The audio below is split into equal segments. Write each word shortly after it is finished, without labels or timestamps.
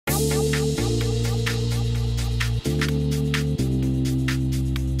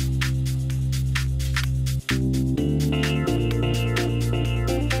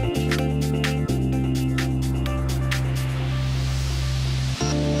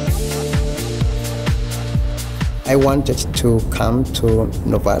I wanted to come to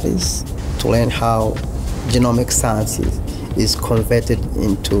Novartis to learn how genomic science is converted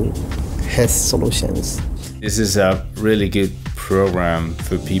into health solutions. This is a really good program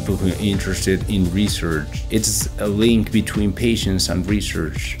for people who are interested in research. It's a link between patients and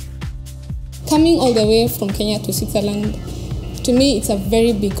research. Coming all the way from Kenya to Switzerland, to me it's a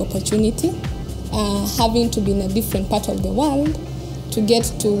very big opportunity. Having to be in a different part of the world to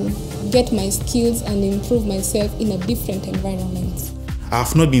get my skills and improve myself in a different environment.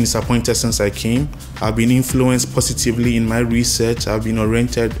 I've not been disappointed since I came. I've been influenced positively in my research. I've been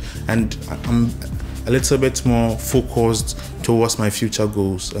oriented and I'm a little bit more focused towards my future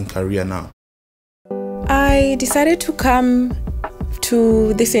goals and career now. I decided to come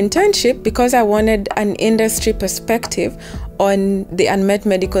to this internship because I wanted an industry perspective on the unmet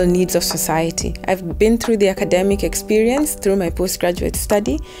medical needs of society. I've been through the academic experience through my postgraduate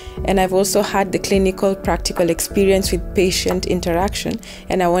study, and I've also had the clinical practical experience with patient interaction,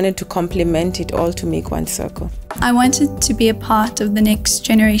 and I wanted to complement it all to make one circle. I wanted to be a part of the next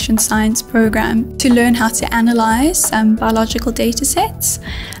generation science program to learn how to analyze biological data sets,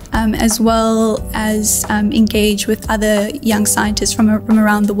 as well as engage with other young scientists from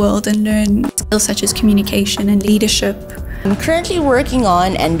around the world and learn skills such as communication and leadership. I'm currently working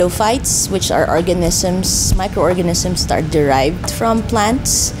on endophytes, which are microorganisms that are derived from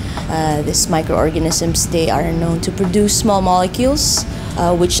plants. These microorganisms, they are known to produce small molecules,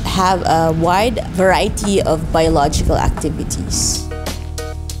 which have a wide variety of biological activities.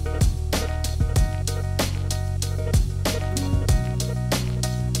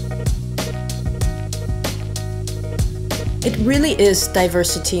 It really is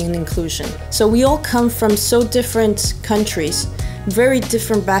diversity and inclusion. So we all come from so different countries, very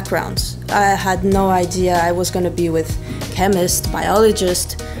different backgrounds. I had no idea I was going to be with chemists,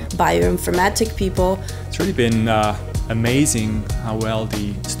 biologists, bioinformatic people. It's really been amazing how well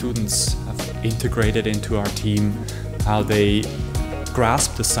the students have integrated into our team, how they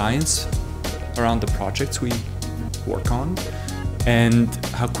grasp the science around the projects we work on, and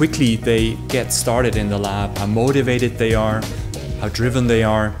how quickly they get started in the lab, how motivated they are, how driven they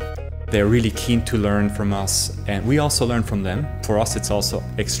are. They're really keen to learn from us, and we also learn from them. For us, it's also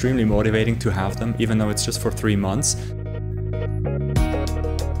extremely motivating to have them, even though it's just for 3 months.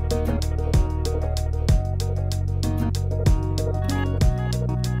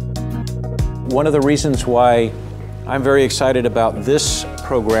 One of the reasons why I'm very excited about this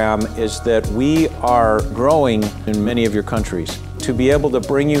program is that we are growing in many of your countries. To be able to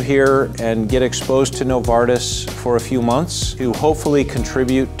bring you here and get exposed to Novartis for a few months, to hopefully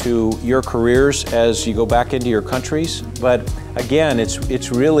contribute to your careers as you go back into your countries. But again,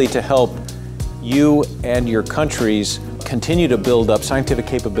 it's really to help you and your countries continue to build up scientific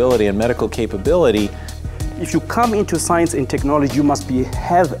capability and medical capability. If you come into science and technology, you must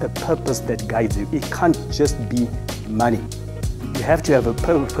have a purpose that guides you. It can't just be money. You have to have a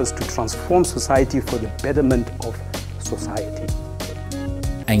purpose to transform society for the betterment of society.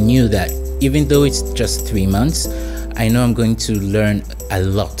 I knew that even though it's just 3 months, I know I'm going to learn a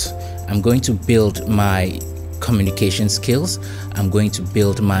lot. I'm going to build my communication skills, I'm going to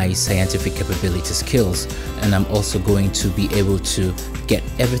build my scientific capability skills, and I'm also going to be able to get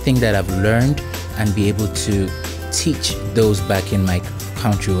everything that I've learned and be able to teach those back in my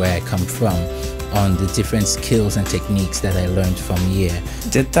country where I come from on the different skills and techniques that I learned from here.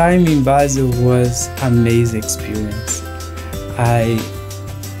 The time in Basel was an amazing experience.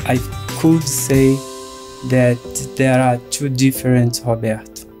 I could say that there are two different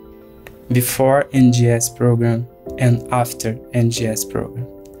Roberto, before NGS program and after NGS program.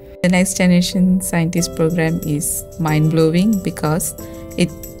 The Next Generation Scientist program is mind-blowing because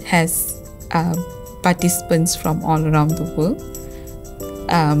it has participants from all around the world,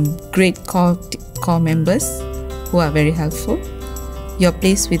 great core members who are very helpful. You're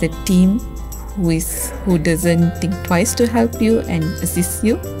placed with a team who doesn't think twice to help you and assist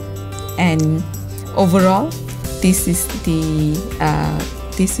you. And overall, this is the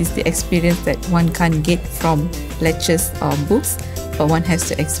experience that one can't get from lectures or books, but one has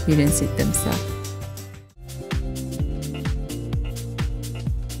to experience it themselves.